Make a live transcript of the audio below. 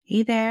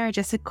Hey there,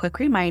 just a quick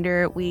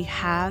reminder, we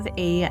have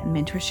a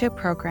mentorship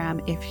program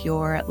if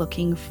you're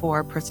looking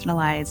for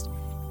personalized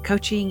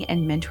coaching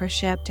and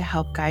mentorship to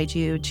help guide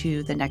you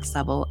to the next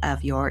level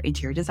of your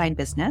interior design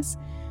business,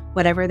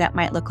 whatever that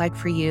might look like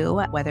for you,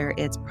 whether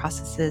it's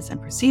processes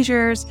and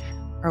procedures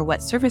or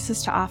what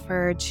services to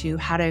offer to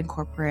how to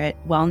incorporate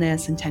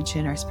wellness,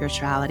 intention, or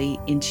spirituality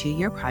into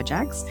your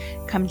projects.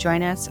 Come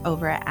join us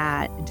over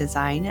at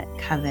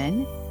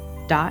designcoven.com/join.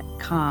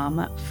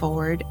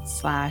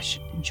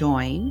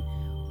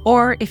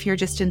 Or if you're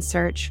just in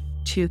search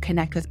to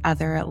connect with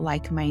other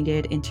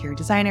like-minded interior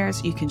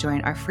designers, you can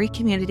join our free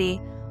community,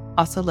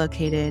 also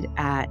located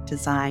at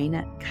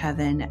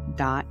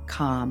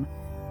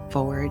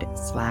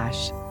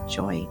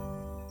designcoven.com/join.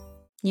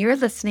 You're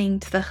listening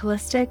to the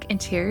Holistic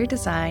Interior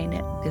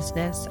Design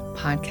Business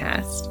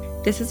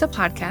Podcast. This is a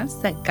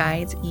podcast that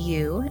guides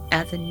you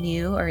as a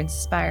new or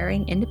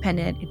inspiring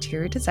independent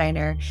interior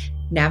designer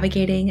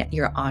navigating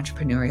your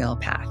entrepreneurial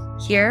path.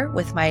 Here,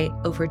 with my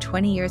over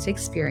 20 years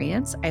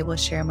experience, I will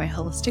share my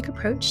holistic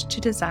approach to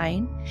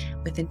design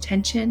with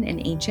intention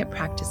and ancient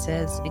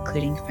practices,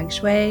 including Feng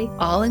Shui,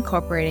 all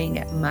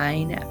incorporating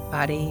mind,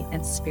 body,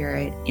 and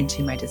spirit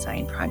into my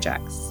design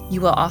projects.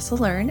 You will also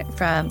learn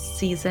from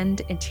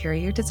seasoned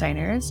interior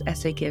designers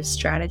as they give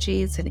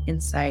strategies and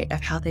insight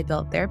of how they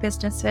built their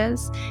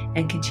businesses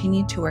and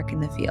continue to work in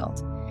the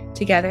field.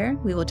 Together,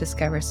 we will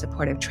discover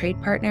supportive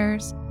trade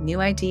partners,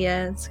 new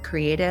ideas,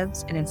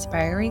 creatives, and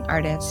inspiring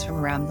artists from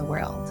around the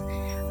world.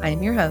 I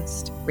am your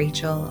host,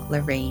 Rachel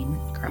Lorraine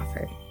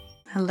Crawford.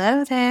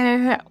 Hello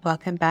there.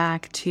 Welcome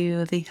back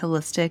to the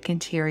Holistic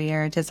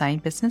Interior Design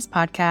Business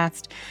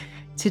Podcast.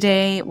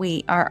 Today,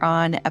 we are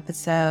on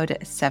episode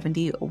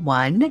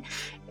 71,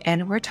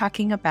 and we're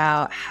talking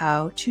about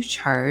how to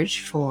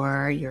charge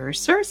for your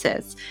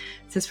services.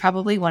 This is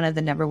probably one of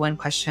the number one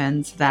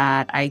questions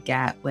that I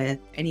get with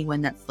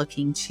anyone that's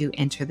looking to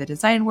enter the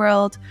design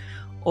world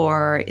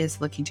or is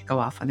looking to go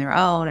off on their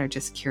own or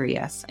just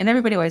curious. And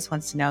everybody always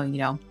wants to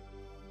know,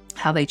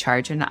 how they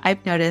charge. And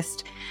I've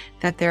noticed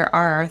that there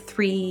are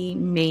three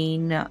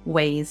main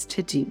ways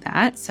to do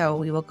that. So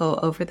we will go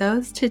over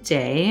those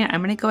today.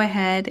 I'm going to go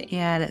ahead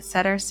and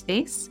set our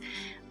space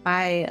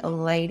by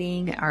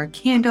lighting our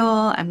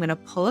candle. I'm going to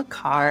pull a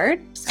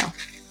card. So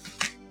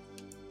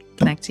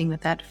connecting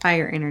with that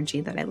fire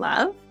energy that I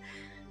love.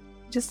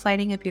 Just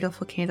lighting a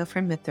beautiful candle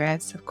from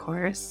Mithras, of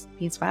course,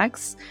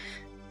 beeswax.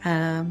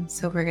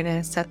 So we're going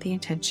to set the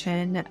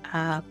intention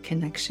of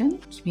connection,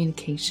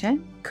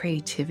 communication,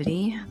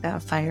 creativity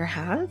that fire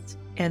has.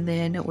 And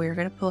then we're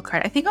going to pull a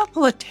card. I think I'll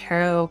pull a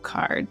tarot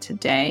card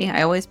today.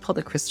 I always pull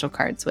the crystal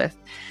cards with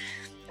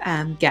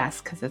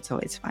guests because it's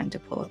always fun to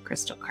pull a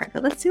crystal card.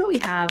 But let's see what we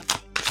have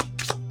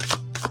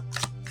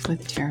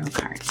with tarot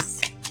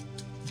cards.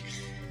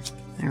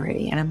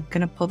 Alrighty, and I'm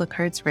going to pull the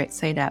cards right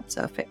side up.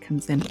 So if it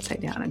comes in upside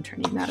down, I'm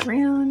turning that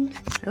around.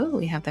 Oh,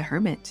 we have the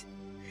Hermit.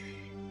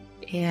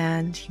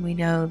 And we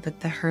know that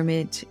the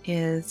Hermit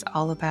is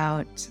all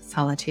about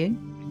solitude.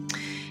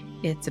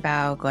 It's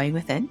about going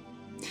within.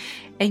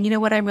 And you know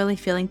what I'm really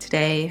feeling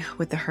today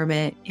with the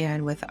Hermit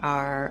and with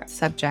our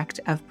subject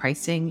of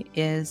pricing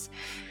is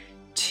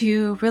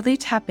to really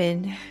tap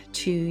in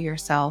to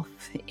yourself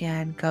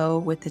and go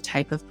with the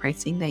type of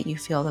pricing that you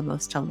feel the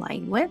most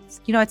aligned with.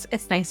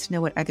 It's nice to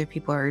know what other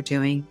people are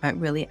doing, but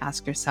really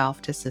ask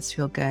yourself, does this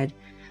feel good?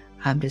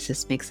 Does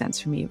this make sense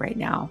for me right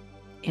now?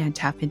 And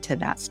tap into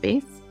that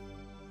space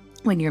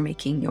when you're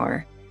making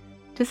your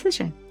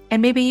decision.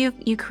 And maybe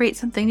you create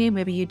something new,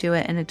 maybe you do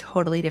it in a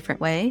totally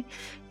different way,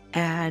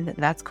 and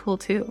that's cool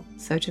too.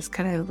 So just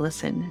kind of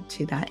listen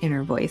to that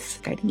inner voice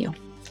guiding you.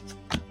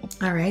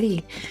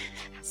 Alrighty.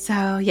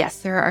 So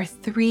yes, there are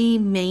three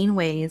main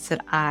ways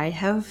that I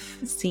have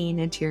seen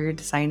interior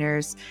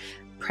designers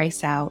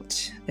price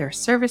out their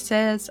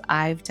services.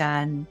 I've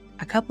done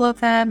a couple of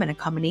them and a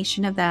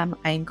combination of them.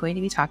 I'm going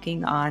to be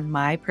talking on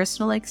my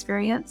personal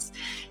experience.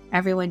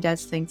 Everyone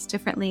does things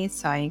differently,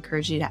 so I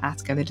encourage you to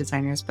ask other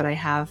designers, but I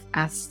have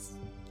asked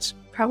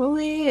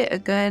probably a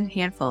good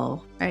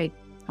handful, right?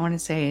 I want to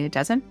say a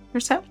dozen or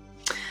so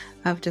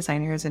of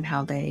designers and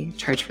how they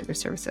charge for their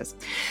services.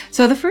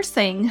 So the first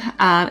thing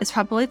is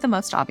probably the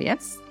most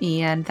obvious,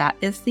 and that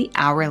is the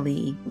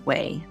hourly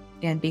way.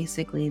 And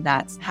basically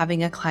that's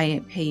having a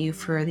client pay you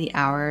for the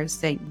hours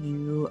that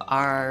you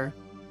are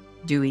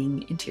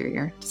doing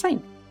interior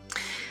design.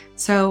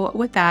 So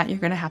with that, you're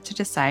going to have to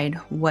decide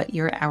what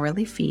your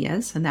hourly fee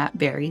is, and that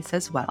varies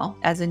as well.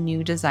 As a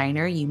new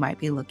designer, you might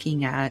be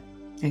looking at,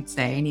 I'd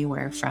say,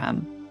 anywhere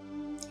from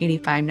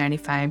 $85,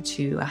 $95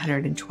 to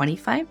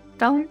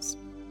 $125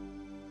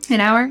 an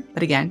hour.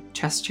 But again,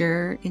 trust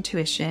your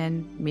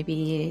intuition,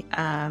 maybe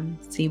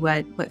see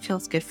what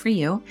feels good for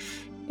you.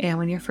 And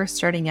when you're first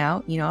starting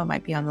out, it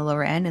might be on the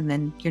lower end, and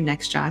then your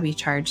next job, you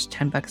charge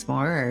 $10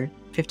 more or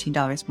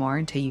 $15 more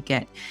until you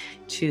get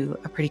to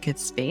a pretty good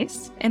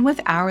space. And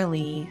with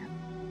hourly,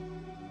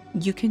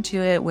 you can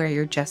do it where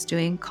you're just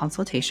doing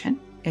consultation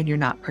and you're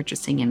not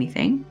purchasing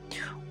anything,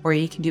 or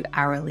you can do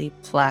hourly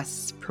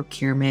plus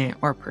procurement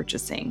or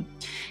purchasing.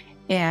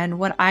 And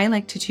what I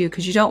like to do,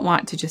 because you don't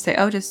want to just say,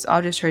 oh,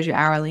 I'll just charge you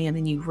hourly, and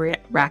then you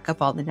rack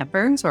up all the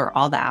numbers or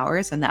all the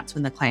hours, and that's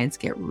when the clients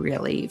get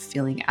really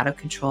feeling out of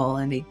control,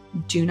 and they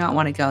do not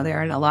want to go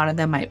there. And a lot of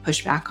them might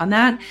push back on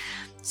that.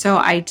 So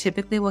I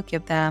typically will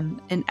give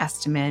them an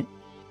estimate.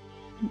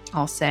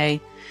 I'll say,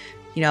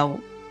 you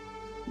know,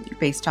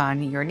 based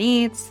on your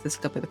needs, the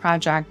scope of the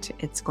project,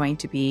 it's going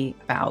to be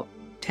about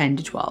 10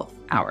 to 12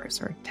 hours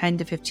or 10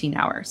 to 15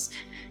 hours.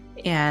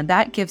 And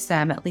that gives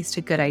them at least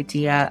a good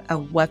idea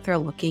of what they're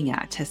looking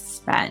at to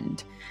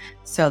spend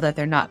so that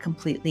they're not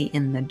completely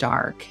in the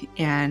dark.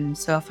 And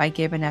so if I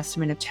gave an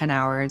estimate of 10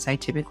 hours, I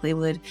typically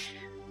would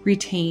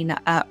retain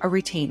a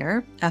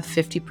retainer of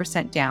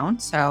 50% down.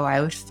 So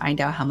I would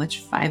find out how much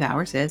 5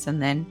 hours is,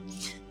 and then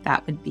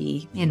that would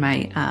be in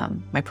my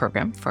my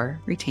program for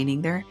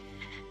retaining their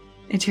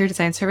interior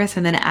design service.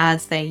 And then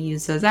as they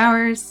use those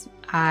hours,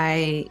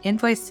 I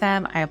invoice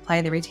them, I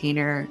apply the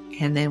retainer,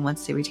 and then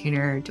once the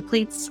retainer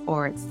depletes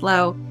or it's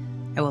low,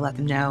 I will let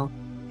them know,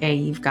 hey,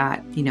 you've got,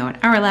 an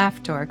hour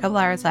left or a couple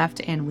hours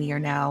left, and we are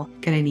now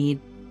going to need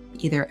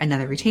either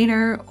another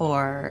retainer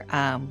or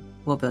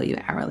we'll bill you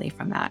hourly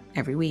from that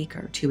every week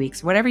or 2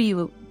 weeks, whatever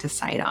you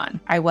decide on.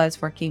 I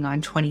was working on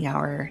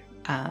 20-hour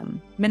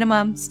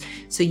minimums,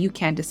 so you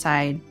can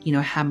decide,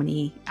 how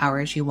many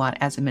hours you want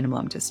as a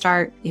minimum to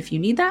start if you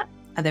need that.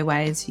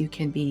 Otherwise, you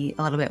can be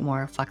a little bit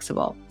more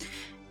flexible.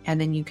 And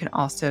then you can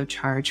also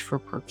charge for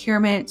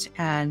procurement,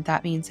 and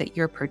that means that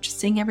you're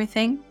purchasing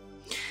everything.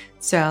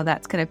 So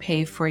that's going to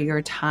pay for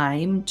your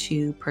time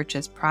to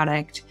purchase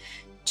product,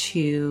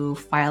 to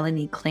file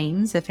any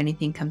claims if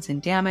anything comes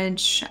in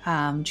damage,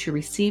 to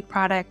receive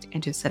product,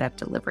 and to set up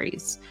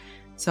deliveries.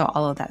 So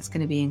all of that's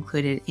going to be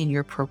included in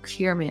your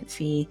procurement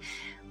fee,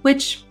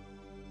 which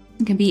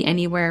can be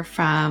anywhere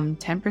from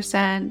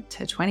 10%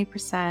 to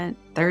 20%,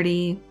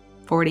 30%,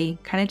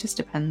 40%, kind of just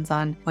depends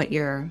on what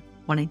you're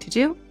wanting to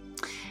do.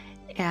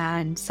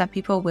 And some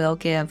people will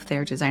give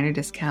their designer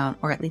discount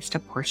or at least a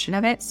portion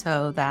of it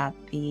so that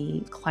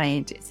the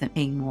client isn't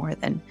paying more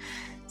than,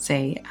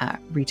 say,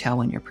 retail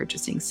when you're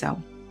purchasing.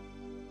 So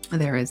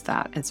there is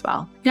that as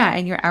well. Yeah,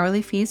 and your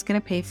hourly fee is going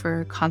to pay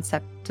for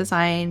concept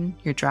design,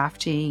 your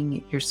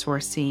drafting, your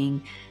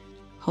sourcing,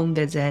 home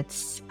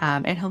visits,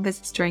 and home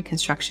visits during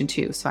construction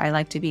too. So I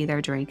like to be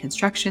there during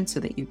construction so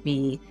that you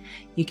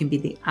can be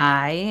the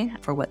eye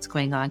for what's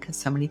going on, because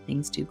so many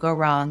things do go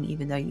wrong.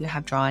 Even though you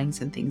have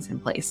drawings and things in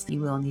place,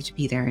 you will need to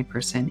be there in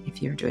person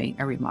if you're doing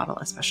a remodel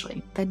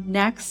especially. The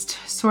next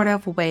sort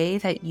of way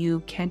that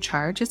you can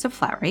charge is a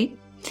flat rate.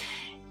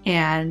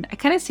 And I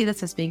kind of see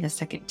this as being a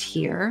second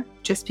tier,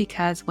 just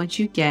because once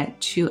you get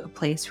to a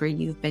place where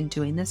you've been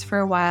doing this for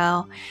a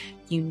while,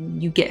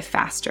 you get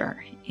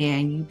faster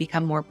and you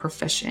become more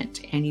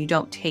proficient and you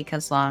don't take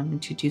as long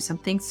to do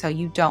something. So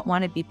you don't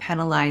want to be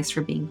penalized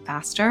for being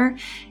faster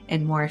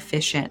and more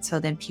efficient. So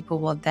then people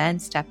will then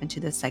step into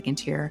the second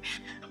tier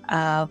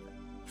of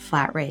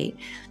flat rate.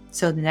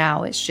 So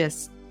now it's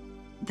just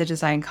the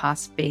design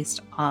costs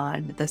based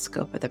on the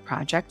scope of the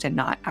project and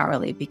not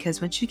hourly, because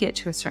once you get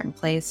to a certain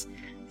place,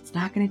 it's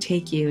not going to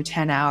take you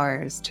 10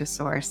 hours to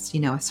source,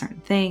 a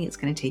certain thing. It's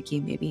going to take you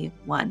maybe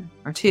 1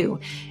 or 2,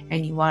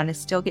 and you want to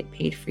still get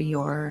paid for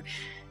your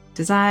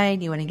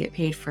design. You want to get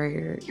paid for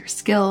your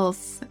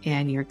skills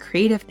and your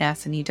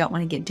creativeness, and you don't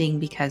want to get dinged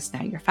because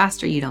now you're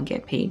faster. You don't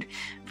get paid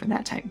for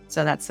that time.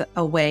 So that's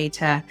a way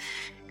to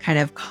kind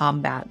of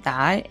combat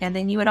that. And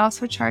then you would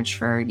also charge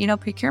for,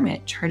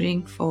 procurement,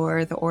 charging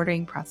for the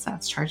ordering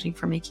process, charging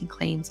for making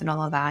claims and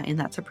all of that. And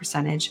that's a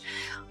percentage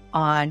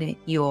on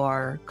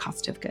your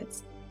cost of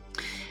goods.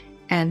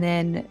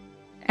 And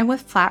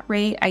with flat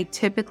rate, I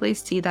typically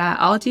see that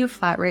I'll do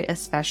flat rate,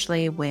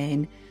 especially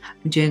when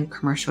I'm doing a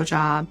commercial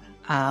job,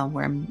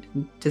 where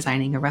I'm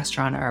designing a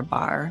restaurant or a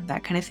bar,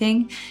 that kind of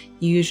thing.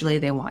 Usually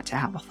they want to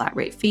have a flat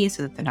rate fee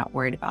so that they're not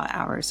worried about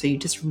hours. So you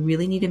just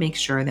really need to make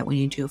sure that when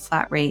you do a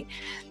flat rate,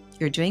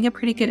 you're doing a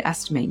pretty good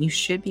estimate. You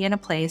should be in a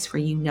place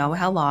where you know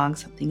how long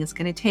something is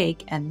going to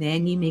take, and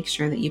then you make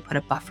sure that you put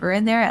a buffer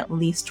in there, at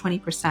least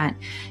 20%,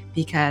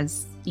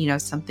 because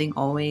something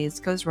always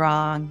goes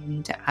wrong. You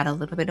need to add a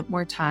little bit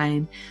more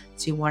time.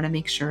 So you want to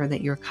make sure that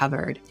you're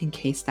covered in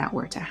case that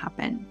were to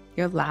happen.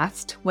 Your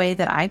last way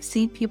that I've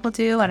seen people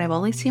do, and I've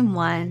only seen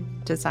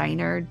one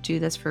designer do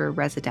this for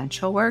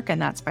residential work, and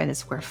that's by the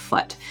square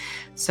foot.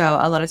 So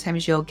a lot of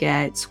times you'll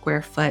get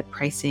square foot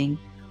pricing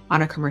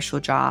on a commercial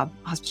job,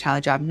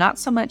 hospitality job, not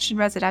so much in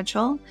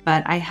residential,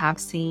 but I have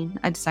seen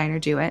a designer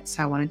do it.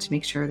 So I wanted to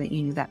make sure that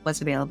you knew that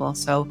was available.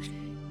 So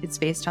it's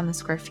based on the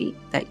square feet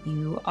that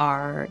you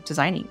are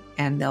designing,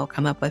 and they'll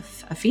come up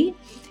with a fee,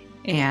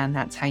 and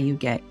that's how you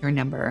get your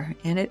number.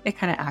 And it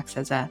kind of acts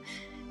as a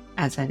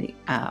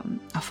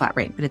flat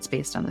rate, but it's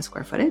based on the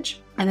square footage.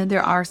 And then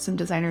there are some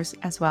designers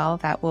as well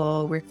that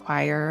will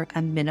require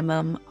a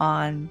minimum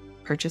on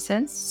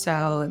purchases.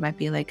 So it might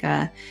be like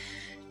a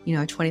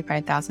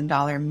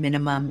 $25,000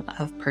 minimum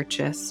of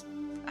purchase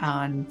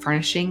on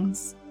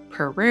furnishings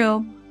per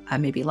room,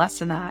 maybe less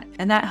than that.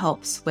 And that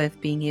helps with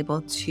being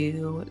able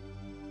to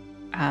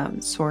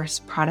source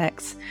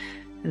products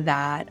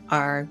that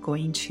are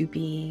going to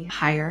be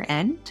higher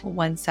end,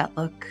 ones that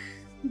look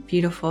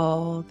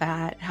beautiful,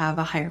 that have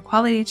a higher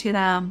quality to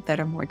them, that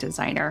are more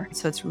designer.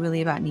 So it's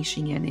really about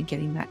niching in and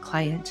getting that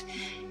client.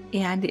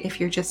 And if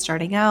you're just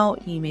starting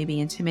out, you may be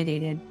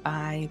intimidated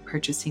by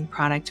purchasing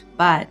product,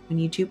 but when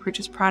you do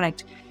purchase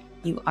product,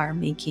 you are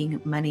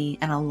making money.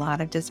 And a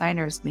lot of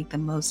designers make the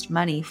most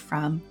money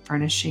from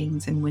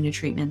furnishings and window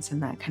treatments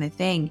and that kind of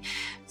thing.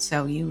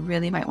 So you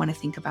really might want to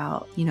think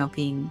about,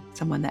 being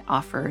someone that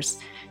offers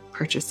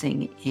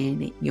purchasing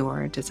in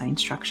your design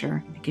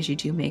structure, because you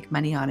do make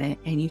money on it,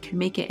 and you can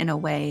make it in a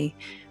way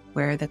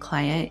where the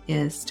client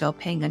is still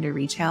paying under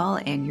retail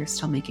and you're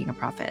still making a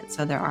profit.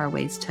 So there are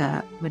ways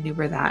to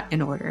maneuver that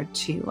in order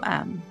to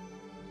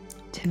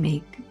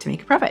make a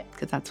profit,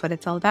 because that's what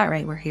it's all about,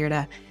 right? We're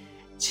here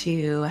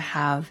to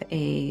have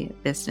a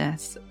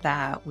business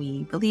that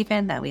we believe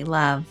in, that we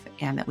love,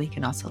 and that we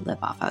can also live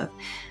off of,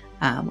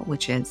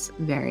 which is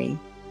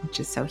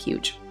so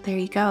huge. There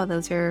you go.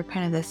 Those are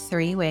kind of the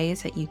 3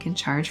 ways that you can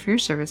charge for your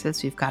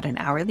services. We've got an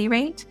hourly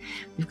rate.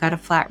 We've got a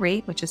flat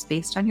rate, which is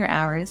based on your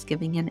hours,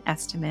 giving an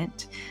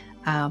estimate,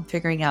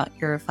 figuring out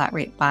your flat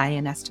rate by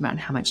an estimate on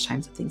how much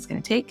time something's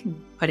going to take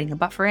and putting a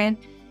buffer in.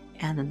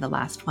 And then the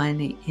last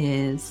one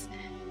is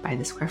by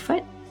the square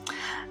foot.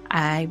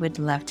 I would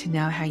love to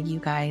know how you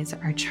guys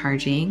are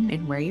charging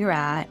and where you're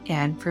at.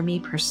 And for me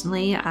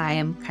personally, I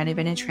am kind of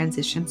in a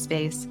transition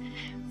space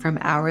from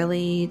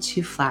hourly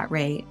to flat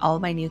rate. All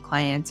of my new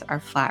clients are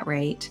flat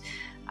rate.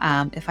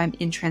 If I'm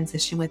in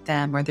transition with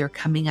them, or they're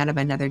coming out of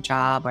another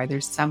job, or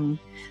there's some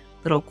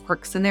little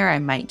quirks in there, I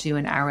might do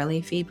an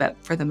hourly fee. But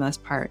for the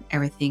most part,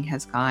 everything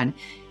has gone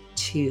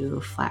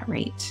to flat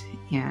rate.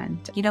 And,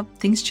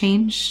 things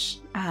change.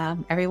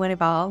 Everyone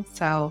evolves.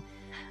 So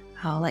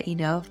I'll let you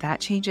know if that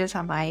changes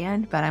on my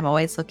end, but I'm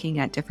always looking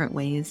at different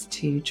ways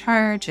to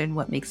charge and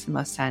what makes the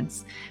most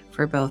sense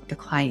for both the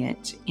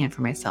client and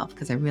for myself,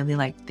 because I really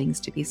like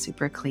things to be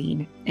super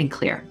clean and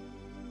clear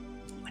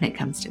when it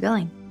comes to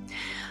billing.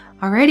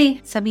 Alrighty,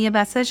 send me a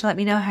message. Let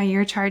me know how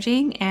you're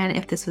charging. And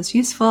if this was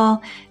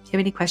useful, if you have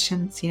any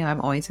questions,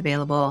 I'm always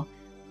available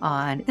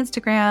on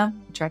Instagram,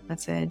 direct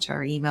message,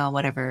 or email,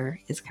 whatever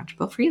is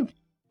comfortable for you.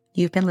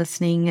 You've been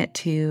listening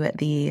to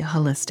the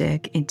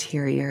Holistic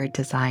Interior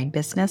Design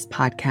Business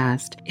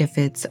Podcast. If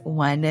it's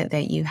one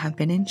that you have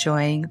been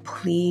enjoying,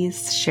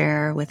 please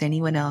share with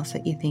anyone else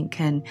that you think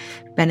can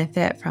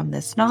benefit from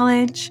this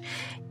knowledge,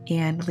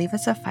 and leave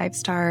us a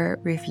 5-star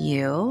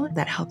review.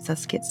 That helps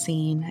us get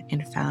seen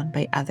and found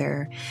by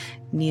other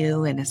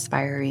new and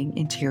aspiring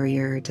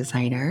interior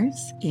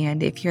designers.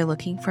 And if you're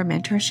looking for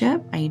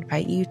mentorship, I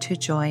invite you to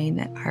join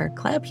our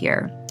club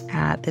here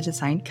at the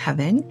Design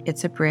Coven.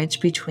 It's a bridge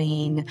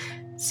between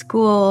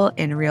school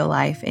and real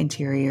life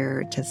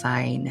interior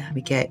design.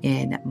 We get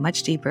in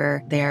much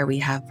deeper there. We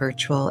have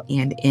virtual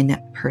and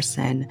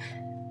in-person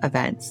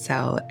events,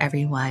 so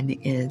everyone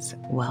is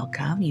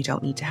welcome. You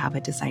don't need to have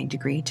a design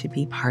degree to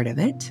be part of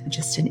it,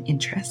 just an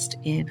interest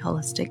in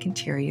holistic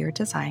interior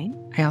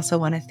design. I also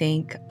want to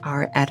thank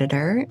our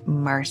editor,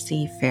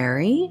 Marcy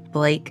Ferry,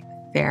 Blake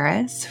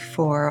Ferris,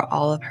 for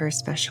all of her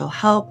special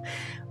help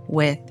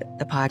with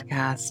the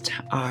podcast,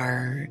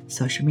 our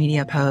social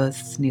media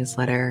posts,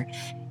 newsletter,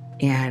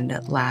 and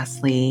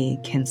lastly,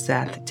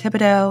 Kinseth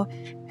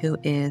Thibodeau, who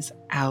is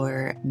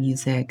our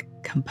music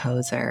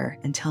composer.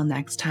 Until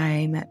next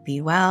time,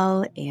 be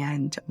well,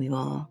 and we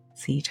will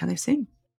see each other soon.